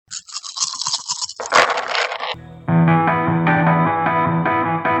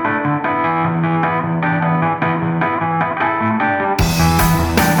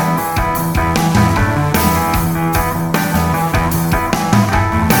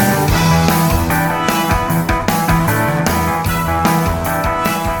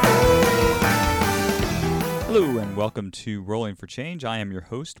welcome to Rolling for Change. I am your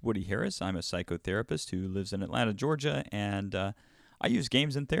host, Woody Harris. I'm a psychotherapist who lives in Atlanta, Georgia, and I use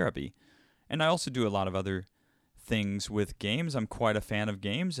games in therapy. And I also do a lot of other things with games. I'm quite a fan of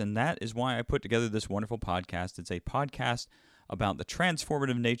games, and that is why I put together this wonderful podcast. It's a podcast about the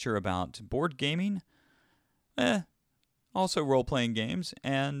transformative nature about board gaming, also role-playing games,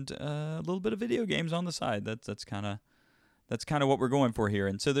 and a little bit of video games on the side. That's kind of what we're going for here.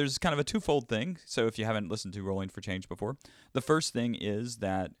 And so there's kind of a twofold thing. So if you haven't listened to Rolling for Change before, the first thing is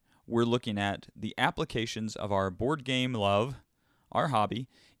that we're looking at the applications of our board game love, our hobby,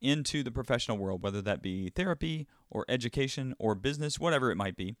 into the professional world, whether that be therapy or education or business, whatever it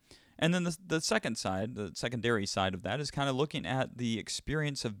might be. And then the second side, the secondary side of that, is kind of looking at the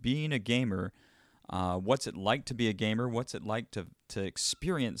experience of being a gamer. What's it like to be a gamer? What's it like to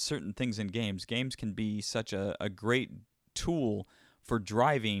experience certain things in games? Games can be such a great tool for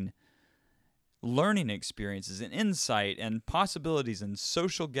driving learning experiences and insight and possibilities and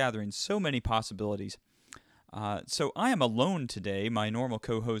social gatherings, so many possibilities. So I am alone today. My normal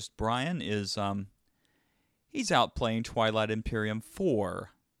co-host Brian is he's out playing Twilight Imperium 4.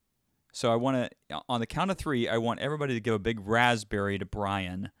 So I want to, on the count of 3, I want everybody to give a big raspberry to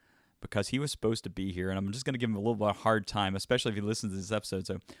Brian because he was supposed to be here, and I'm just going to give him a little bit of a hard time, especially if he listens to this episode.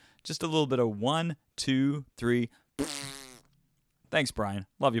 So just a little bit of 1, 2, 3. Thanks, Brian.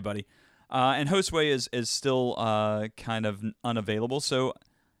 Love you, buddy. And Josue is still kind of unavailable, so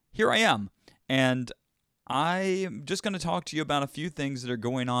here I am. And I'm just going to talk to you about a few things that are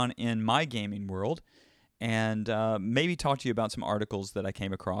going on in my gaming world, and maybe talk to you about some articles that I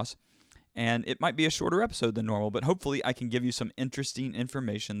came across. And it might be a shorter episode than normal, but hopefully I can give you some interesting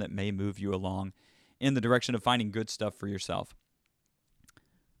information that may move you along in the direction of finding good stuff for yourself.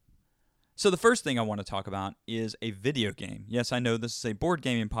 So the first thing I want to talk about is a video game. Yes, I know this is a board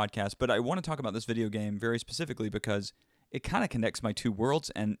gaming podcast, but I want to talk about this video game very specifically because it kind of connects my two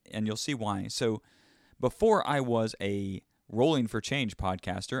worlds, and you'll see why. So before I was a Rolling for Change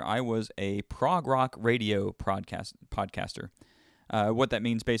podcaster, I was a prog rock radio podcaster. What that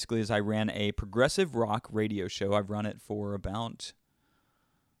means basically is I ran a progressive rock radio show. I've run it for about,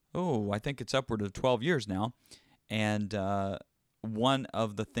 I think it's upward of 12 years now. And one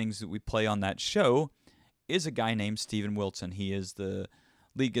of the things that we play on that show is a guy named Steven Wilson. He is the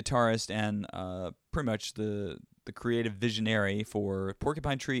lead guitarist and pretty much the creative visionary for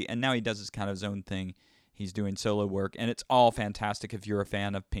Porcupine Tree, and now he does his own thing. He's doing solo work, and it's all fantastic. If you're a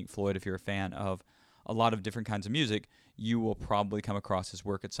fan of Pink Floyd, if you're a fan of a lot of different kinds of music, you will probably come across his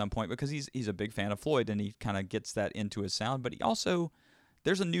work at some point because he's a big fan of Floyd, and he kind of gets that into his sound. But he also,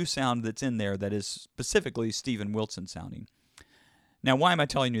 there's a new sound that's in there that is specifically Steven Wilson sounding. Now, why am I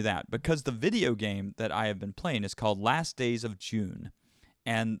telling you that? Because the video game that I have been playing is called Last Days of June,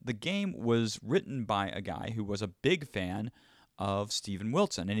 and the game was written by a guy who was a big fan of Steven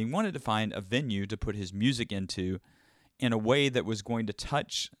Wilson, and he wanted to find a venue to put his music into in a way that was going to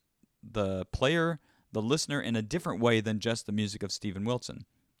touch the player, the listener, in a different way than just the music of Steven Wilson.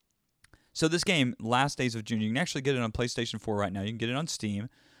 So this game, Last Days of June, you can actually get it on PlayStation 4 right now. You can get it on Steam.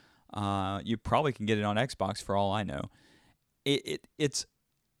 You probably can get it on Xbox for all I know. It's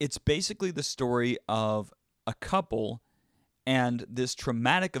basically the story of a couple and this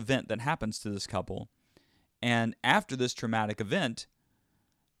traumatic event that happens to this couple. And after this traumatic event,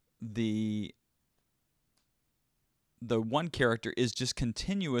 the one character is just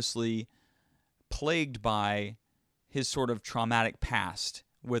continuously plagued by his sort of traumatic past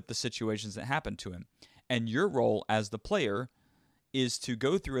with the situations that happened to him. And your role as the player is to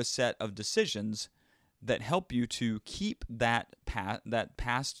go through a set of decisions that help you to keep that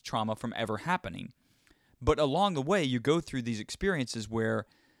past trauma from ever happening. But along the way, you go through these experiences where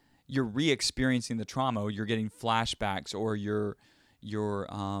you're re-experiencing the trauma, or you're getting flashbacks, or you're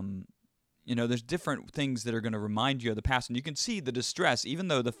there's different things that are going to remind you of the past. And you can see the distress, even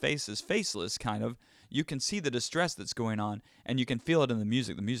though the face is faceless, kind of, you can see the distress that's going on, and you can feel it in the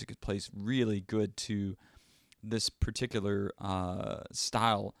music. The music plays really good to this particular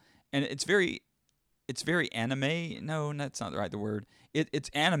style. And it's very anime. No, that's not the word. It's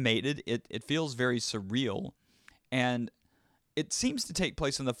animated. It feels very surreal. And it seems to take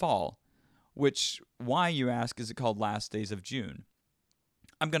place in the fall, which, why, you ask, is it called Last Days of June?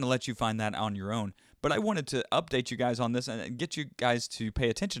 I'm going to let you find that on your own. But I wanted to update you guys on this and get you guys to pay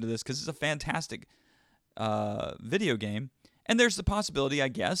attention to this because it's a fantastic video game. And there's the possibility, I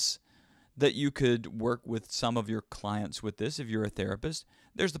guess, that you could work with some of your clients with this if you're a therapist.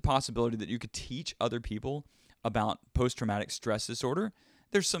 There's the possibility that you could teach other people about post-traumatic stress disorder.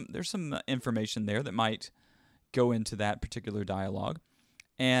 There's some information there that might go into that particular dialogue.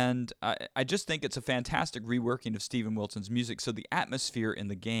 And I just think it's a fantastic reworking of Steven Wilson's music. So the atmosphere in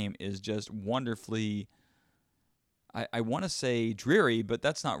the game is just wonderfully, I want to say dreary, but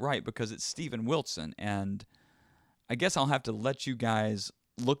that's not right because it's Steven Wilson. And I guess I'll have to let you guys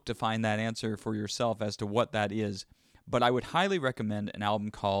look to find that answer for yourself as to what that is. But I would highly recommend an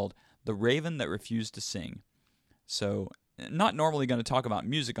album called The Raven That Refused to Sing. So, not normally going to talk about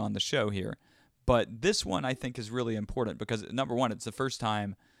music on the show here, but this one I think is really important because, number one, it's the first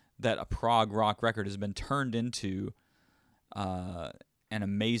time that a prog rock record has been turned into an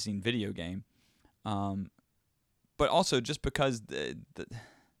amazing video game. But also just because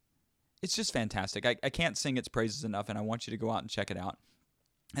it's just fantastic. I can't sing its praises enough, and I want you to go out and check it out.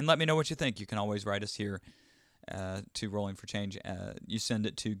 And let me know what you think. You can always write us here to Rolling for Change. You send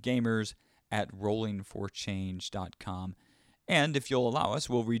it to gamers@rollingforchange.com. And if you'll allow us,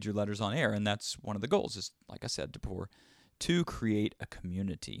 we'll read your letters on air. And that's one of the goals, is, like I said before, to create a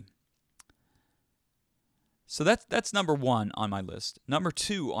community. So that's number one on my list. Number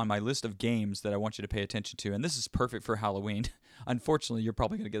two on my list of games that I want you to pay attention to, and this is perfect for Halloween. Unfortunately, you're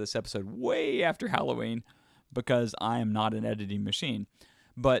probably going to get this episode way after Halloween because I am not an editing machine.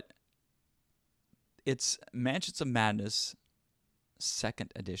 But it's Mansions of Madness 2nd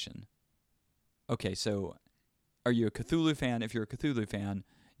Edition. Okay, so are you a Cthulhu fan? If you're a Cthulhu fan,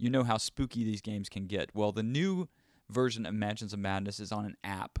 you know how spooky these games can get. Well, the new version of Mansions of Madness is on an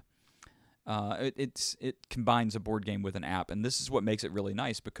app. It combines a board game with an app, and this is what makes it really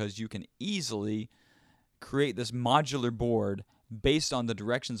nice because you can easily create this modular board based on the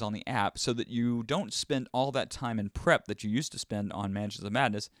directions on the app so that you don't spend all that time in prep that you used to spend on Mansions of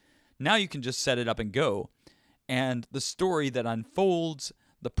Madness. Now you can just set it up and go. And the story that unfolds,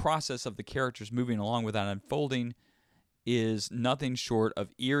 the process of the characters moving along with that unfolding, is nothing short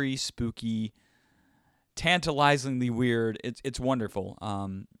of eerie, spooky, tantalizingly weird. It's wonderful.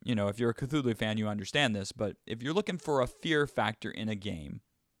 If you're a Cthulhu fan, you understand this. But if you're looking for a fear factor in a game,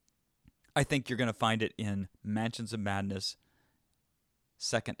 I think you're going to find it in Mansions of Madness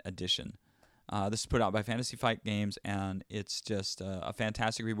 2nd Edition. This is put out by Fantasy Flight Games, and it's just a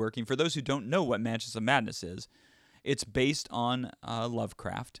fantastic reworking. For those who don't know what Mansions of Madness is, it's based on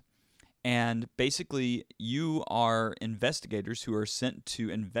Lovecraft. And basically, you are investigators who are sent to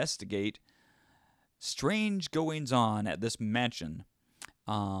investigate strange goings-on at this mansion.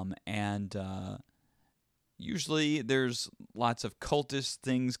 Usually there's lots of cultist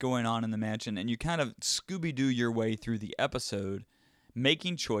things going on in the mansion, and you kind of Scooby-Doo your way through the episode,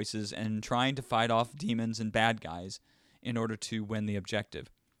 making choices and trying to fight off demons and bad guys in order to win the objective.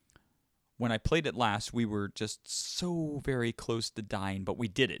 When I played it last, we were just so very close to dying, but we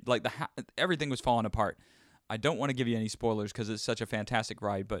did it. Like everything was falling apart. I don't want to give you any spoilers because it's such a fantastic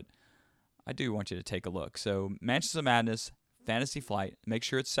ride, but I do want you to take a look. So, Mansions of Madness, Fantasy Flight. Make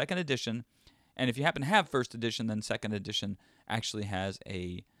sure it's 2nd Edition. And if you happen to have 1st Edition, then 2nd Edition actually has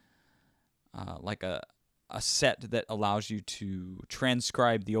a set that allows you to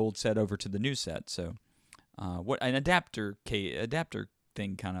transcribe the old set over to the new set. So, an adapter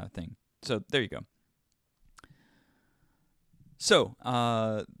thing kind of thing. So there you go. So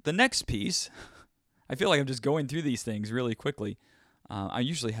the next piece, I feel like I'm just going through these things really quickly. I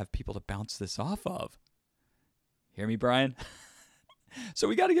usually have people to bounce this off of. Hear me, Brian? So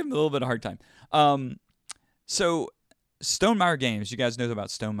we got to give him a little bit of a hard time. So Stonemaier Games, you guys know about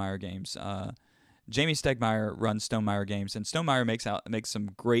Stonemaier Games. Jamie Stegmaier runs Stonemaier Games, and Stonemaier makes some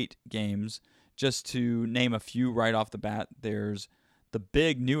great games. Just to name a few right off the bat, there's the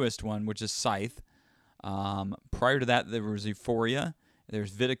big newest one, which is Scythe. Prior to that, there was Euphoria.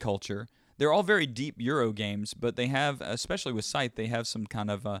 There's Viticulture. They're all very deep Euro games, but they have, especially with Scythe, they have some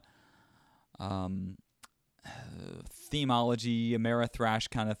kind of themology, Amerithrash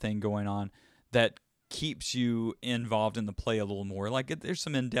kind of thing going on that keeps you involved in the play a little more. Like there's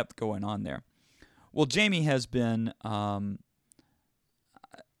some in-depth going on there. Well, Jamie has been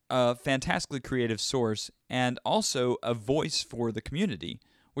a fantastically creative source and also a voice for the community,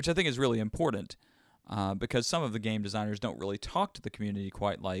 which I think is really important because some of the game designers don't really talk to the community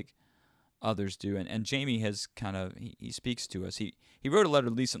quite like others do. And Jamie has he speaks to us. He wrote a letter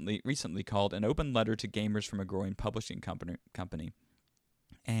recently called An Open Letter to Gamers from a Growing Publishing Company.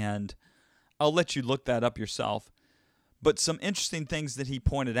 And I'll let you look that up yourself. But some interesting things that he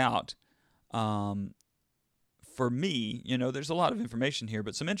pointed out, for me, there's a lot of information here,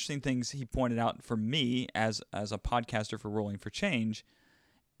 but some interesting things he pointed out for me as a podcaster for Rolling for Change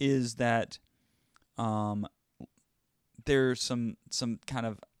is that there's some kind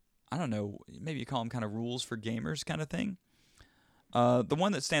of, I don't know, maybe you call them kind of rules for gamers kind of thing. The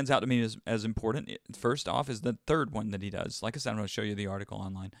one that stands out to me as important, first off, is the third one that he does. Like I said, I'm going to show you the article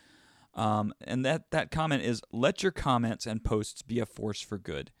online. And that comment is, let your comments and posts be a force for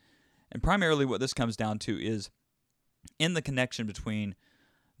good. And primarily what this comes down to is in the connection between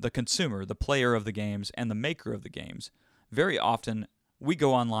the consumer, the player of the games, and the maker of the games. Very often, we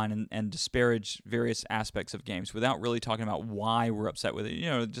go online and disparage various aspects of games without really talking about why we're upset with it. You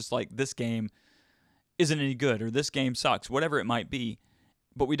know, just like this game isn't any good or this game sucks, whatever it might be.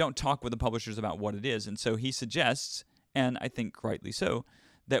 But we don't talk with the publishers about what it is. And so he suggests, and I think rightly so,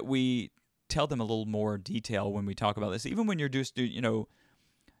 that we tell them a little more detail when we talk about this, even when you're just,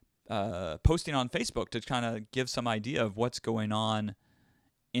 posting on Facebook to kind of give some idea of what's going on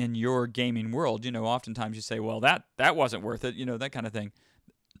in your gaming world. You know, oftentimes you say, well, that wasn't worth it, that kind of thing.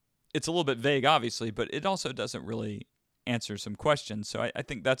 It's a little bit vague, obviously, but it also doesn't really answer some questions. So I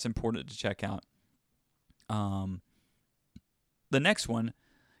think that's important to check out. The next one,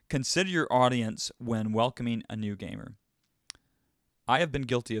 consider your audience when welcoming a new gamer. I have been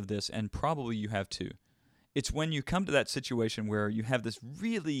guilty of this, and probably you have too. It's when you come to that situation where you have this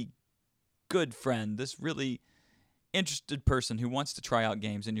really good friend, this really interested person who wants to try out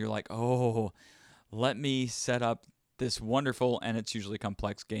games, and you're like, oh, let me set up this wonderful, and it's usually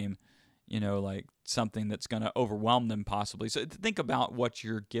complex game, like something that's going to overwhelm them possibly. So think about what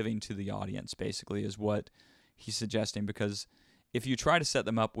you're giving to the audience, basically, is what he's suggesting, because if you try to set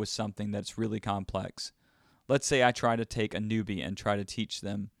them up with something that's really complex, let's say I try to take a newbie and try to teach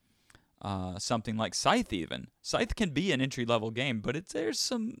them something like Scythe even. Scythe can be an entry-level game, but there's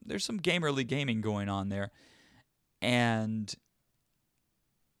some gamerly gaming going on there. And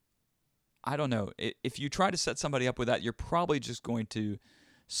I don't know. If you try to set somebody up with that, you're probably just going to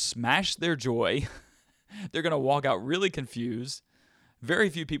smash their joy. They're going to walk out really confused. Very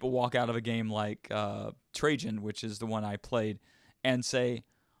few people walk out of a game like Trajan, which is the one I played, and say,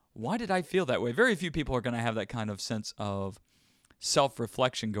 why did I feel that way? Very few people are going to have that kind of sense of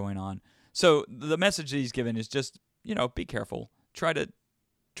self-reflection going on. So the message that he's given is just, be careful. Try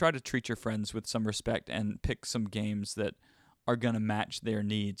to treat your friends with some respect and pick some games that are going to match their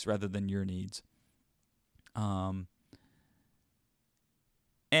needs rather than your needs. And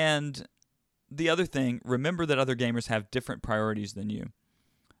the other thing, remember that other gamers have different priorities than you.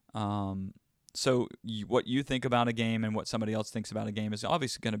 So what you think about a game and what somebody else thinks about a game is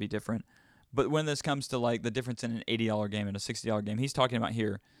obviously going to be different. But when this comes to like the difference in an $80 game and a $60 game, he's talking about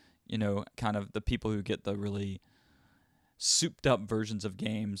here, kind of the people who get the really souped up versions of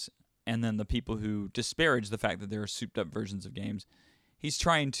games, and then the people who disparage the fact that there are souped up versions of games. He's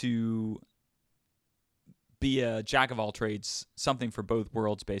trying to be a jack of all trades, something for both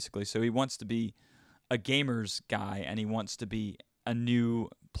worlds, basically. So he wants to be a gamer's guy, and he wants to be a new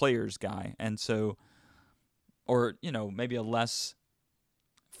player's guy. And so, or, maybe a less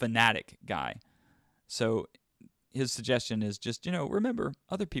fanatic guy. So his suggestion is just, remember,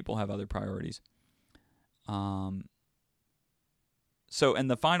 other people have other priorities. So, and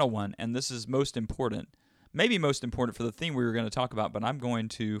the final one, and this is most important, maybe most important for the theme we were going to talk about, but I'm going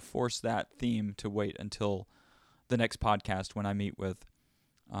to force that theme to wait until the next podcast when I meet with,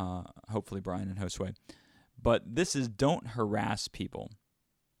 hopefully, Brian and Josue. But this is, don't harass people.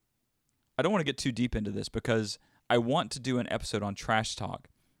 I don't want to get too deep into this because I want to do an episode on trash talk.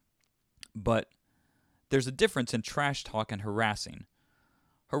 But there's a difference in trash talk and harassing.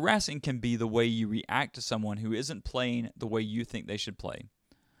 Harassing can be the way you react to someone who isn't playing the way you think they should play,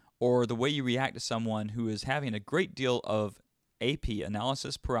 or the way you react to someone who is having a great deal of AP,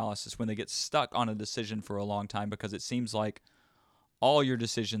 analysis paralysis, when they get stuck on a decision for a long time because it seems like all your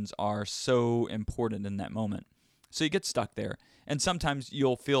decisions are so important in that moment. So you get stuck there. And sometimes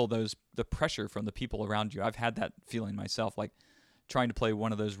you'll feel the pressure from the people around you. I've had that feeling myself, like trying to play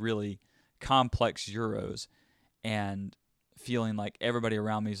one of those really complex Euros and feeling like everybody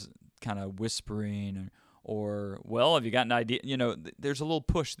around me is kind of whispering or, well, have you got an idea? There's a little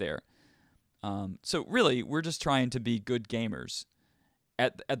push there. So really, we're just trying to be good gamers.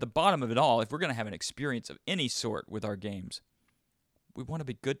 At the bottom of it all, if we're going to have an experience of any sort with our games, we want to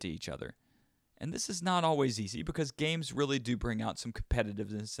be good to each other. And this is not always easy because games really do bring out some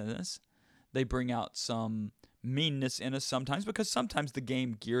competitiveness in us. They bring out some meanness in us sometimes because sometimes the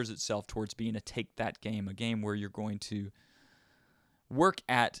game gears itself towards being a take-that game, a game where you're going to work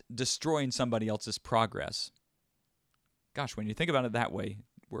at destroying somebody else's progress. Gosh, when you think about it that way,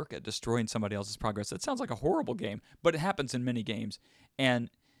 work at destroying somebody else's progress, that sounds like a horrible game, but it happens in many games.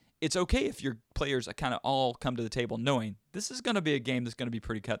 And it's okay if your players kind of all come to the table knowing this is going to be a game that's going to be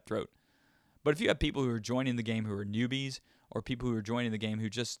pretty cutthroat. But if you have people who are joining the game who are newbies, or people who are joining the game who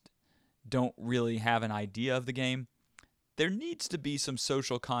just don't really have an idea of the game, there needs to be some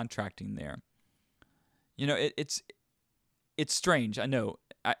social contracting there. You know, it's strange. I know.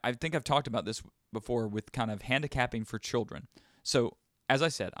 I think I've talked about this before with kind of handicapping for children. So, as I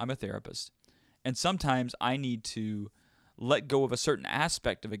said, I'm a therapist, and sometimes I need to let go of a certain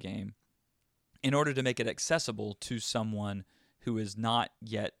aspect of a game in order to make it accessible to someone who is not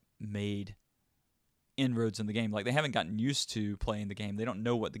yet made inroads in the game. Like, they haven't gotten used to playing the game. They don't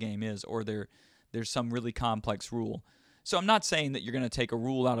know what the game is, or there's some really complex rule. So I'm not saying that you're going to take a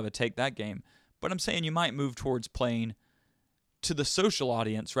rule out of a Take That game, but I'm saying you might move towards playing to the social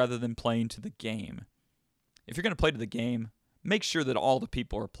audience rather than playing to the game. If you're going to play to the game, make sure that all the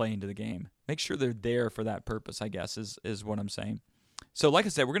people are playing to the game. Make sure they're there for that purpose, I guess, is what I'm saying. So like I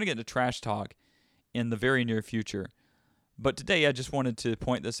said, we're going to get into trash talk in the very near future. But today I just wanted to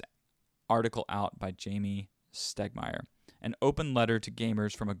point this article out by Jamey Stegmaier, an open letter to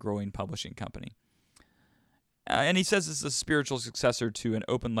gamers from a growing publishing company. And he says it's a spiritual successor to an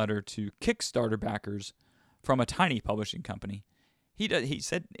open letter to Kickstarter backers from a tiny publishing company. He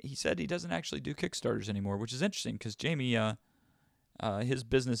said he doesn't actually do Kickstarters anymore, which is interesting because Jamey, his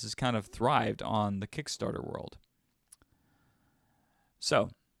business has kind of thrived on the Kickstarter world. So,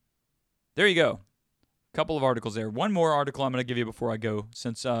 there you go. A couple of articles there. One more article I'm going to give you before I go,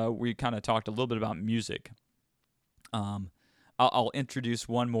 since we kind of talked a little bit about music. I'll introduce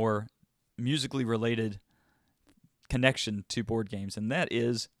one more musically related connection to board games, and that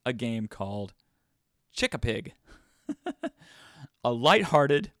is a game called Chick-a-Pig. A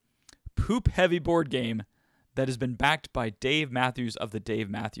lighthearted, poop-heavy board game that has been backed by Dave Matthews of the Dave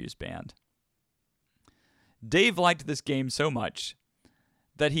Matthews Band. Dave liked this game so much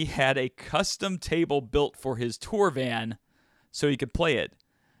that he had a custom table built for his tour van so he could play it.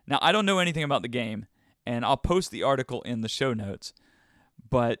 Now, I don't know anything about the game, and I'll post the article in the show notes,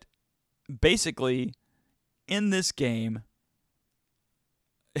 but basically, in this game,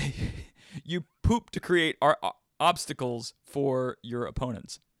 you poop to create obstacles for your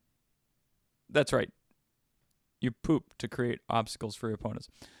opponents. That's right. You poop to create obstacles for your opponents.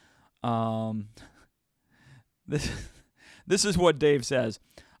 This is what Dave says.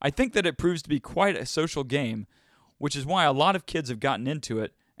 I think that it proves to be quite a social game, which is why a lot of kids have gotten into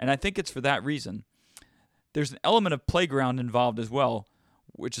it, and I think it's for that reason. There's an element of playground involved as well,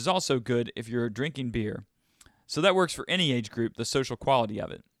 which is also good if you're drinking beer. So that works for any age group, the social quality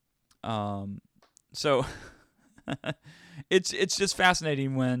of it. So it's just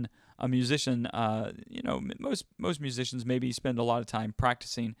fascinating when a musician, most musicians maybe spend a lot of time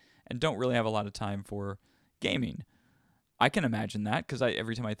practicing and don't really have a lot of time for gaming. I can imagine that because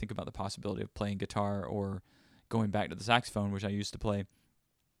every time I think about the possibility of playing guitar or going back to the saxophone, which I used to play,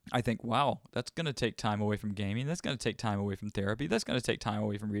 I think, wow, that's going to take time away from gaming. That's going to take time away from therapy. That's going to take time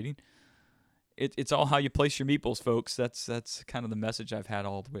away from reading. It's all how you place your meeples, folks. That's kind of the message I've had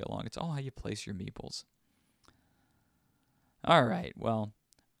all the way along. It's all how you place your meeples. All right, well,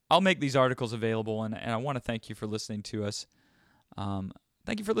 I'll make these articles available, and I want to thank you for listening to us.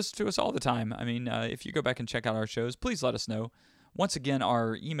 Thank you for listening to us all the time. I mean, if you go back and check out our shows, please let us know. Once again,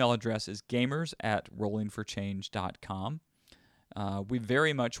 our email address is gamers@rollingforchange.com. We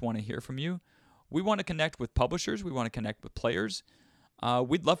very much want to hear from you. We want to connect with publishers. We want to connect with players.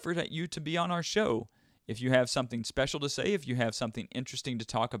 We'd love for you to be on our show. If you have something special to say, if you have something interesting to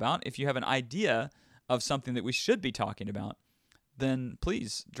talk about, if you have an idea of something that we should be talking about, then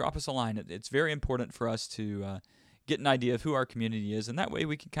please drop us a line. It's very important for us to get an idea of who our community is, and that way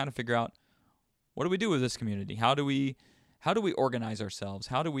we can kind of figure out, what do we do with this community? How do we organize ourselves?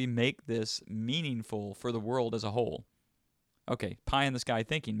 How do we make this meaningful for the world as a whole? Okay, pie in the sky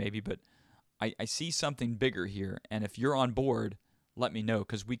thinking maybe, but I see something bigger here, and if you're on board, let me know,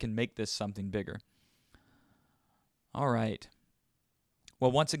 because we can make this something bigger. All right.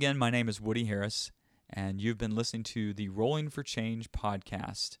 Well, once again, my name is Woody Harris, and you've been listening to the Rolling for Change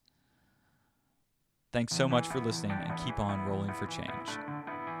podcast. Thanks so much for listening, and keep on rolling for change.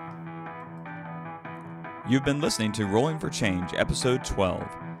 You've been listening to Rolling for Change, Episode 12.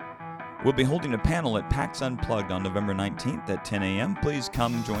 We'll be holding a panel at PAX Unplugged on November 19th at 10 a.m. Please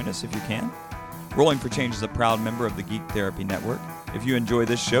come join us if you can. Rolling for Change is a proud member of the Geek Therapy Network. If you enjoy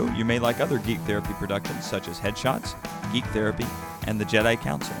this show, you may like other Geek Therapy productions such as Headshots, Geek Therapy, and the Jedi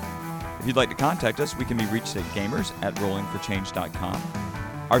Council. If you'd like to contact us, we can be reached at gamers@rollingforchange.com.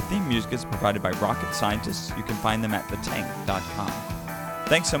 Our theme music is provided by Rocket Scientists. You can find them at thetank.com.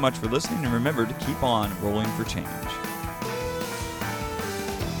 Thanks so much for listening, and remember to keep on rolling for change.